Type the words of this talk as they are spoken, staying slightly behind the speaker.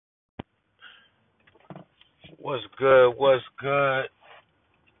What's good? What's good,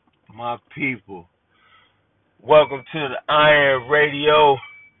 my people? Welcome to the Iron Radio,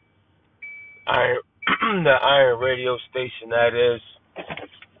 Iron, the Iron Radio station. That is,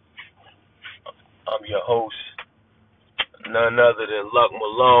 I'm your host, none other than Luck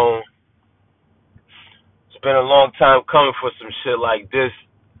Malone. It's been a long time coming for some shit like this,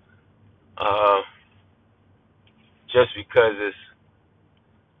 uh, just because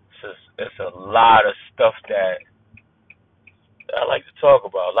it's a lot of stuff that I like to talk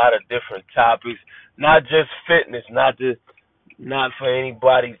about. A lot of different topics, not just fitness, not for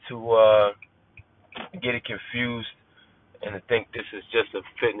anybody to get it confused and to think this is just a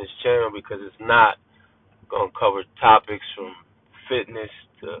fitness channel, because it's not. Gonna cover topics from fitness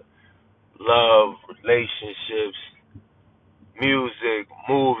to love, relationships, music,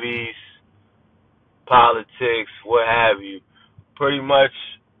 movies, politics, what have you. Pretty much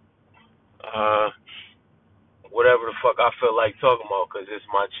uh, whatever the fuck I feel like talking about, because it's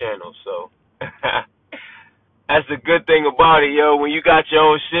my channel. So that's the good thing about it, yo. When you got your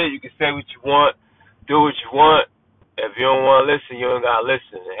own shit, you can say what you want, do what you want. If you don't want to listen, you don't gotta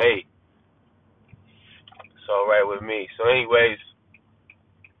listen. Hey, it's all right with me. So, anyways,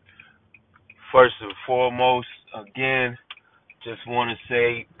 first and foremost, again, just want to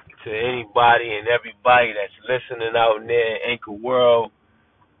say to anybody and everybody that's listening out in there in Anchor World,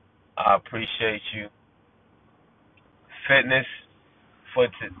 I appreciate you. Fitness for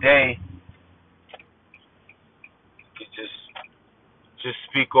today, you just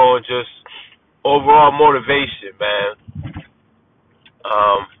speak on just overall motivation, man.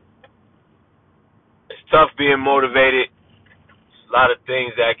 Um, it's tough being motivated. There's a lot of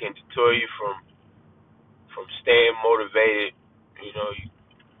things that can deter you from staying motivated. You know, you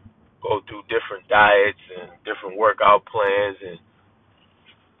go through different diets and different workout plans, and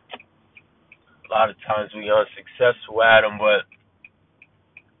a lot of times we unsuccessful at them, but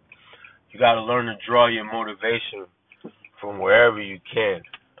you got to learn to draw your motivation from wherever you can.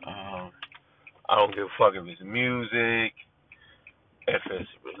 Um, I don't give a fuck if it's music, if it's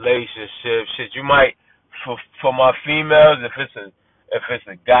relationships, shit. You might, for my females, if it's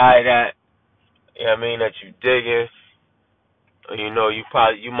a guy that, you know what I mean, that you digging,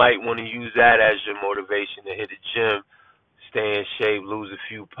 you might want to use that as your motivation to hit the gym, stay in shape, lose a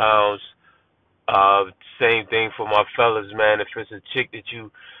few pounds. Same thing for my fellas, man. If it's a chick that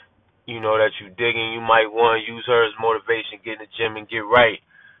that you digging, you might want to use her as motivation, get in the gym and get right.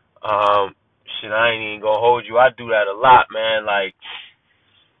 Um, Shit, I ain't even gonna hold you. I do that a lot, man. Like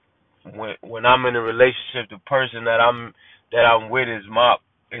when I'm in a relationship, the person that I'm with is my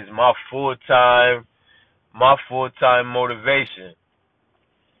full time motivation.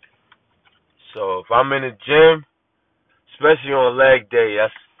 So if I'm in the gym, especially on leg day,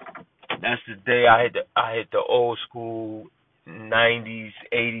 that's the day I hit the old school 90s,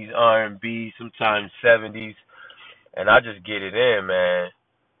 80s R&B, sometimes 70s, and I just get it in, man.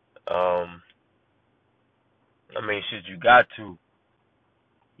 Um, I mean, shit, you got to.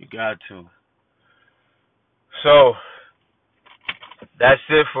 So that's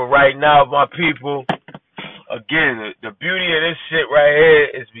it for right now, my people. Again, the beauty of this shit right here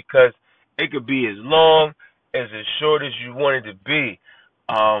is because it could be as long as short as you want it to be.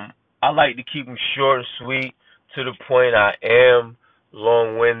 I like to keep them short and sweet, to the point. I am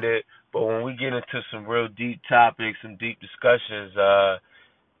long-winded, but when we get into some real deep topics, some deep discussions, that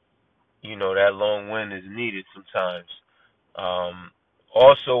long wind is needed sometimes.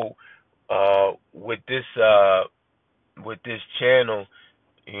 Also, with this channel,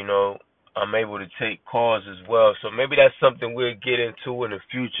 you know, I'm able to take calls as well. So maybe that's something we'll get into in the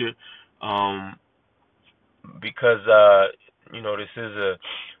future. Um, because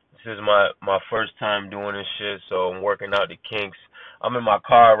this is my first time doing this shit, so I'm working out the kinks. I'm in my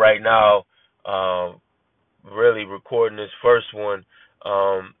car right now, really recording this first one.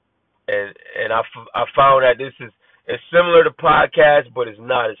 And I found that it's similar to podcast, but it's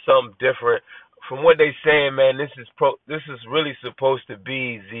not. It's something different. From what they saying, man, this is really supposed to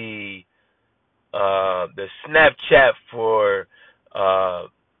be the Snapchat for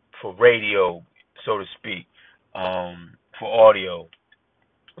radio, so to speak, for audio.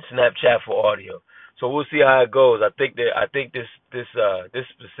 Snapchat for audio. So we'll see how it goes. I think this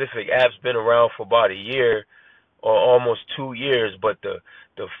specific app's been around for about a year or almost 2 years, but the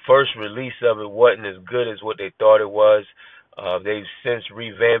first release of it wasn't as good as what they thought it was. They've since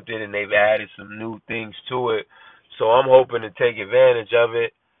revamped it and they've added some new things to it. So I'm hoping to take advantage of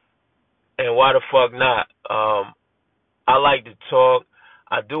it. And why the fuck not? I like to talk.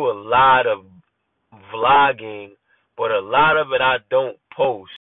 I do a lot of vlogging, but a lot of it I don't post.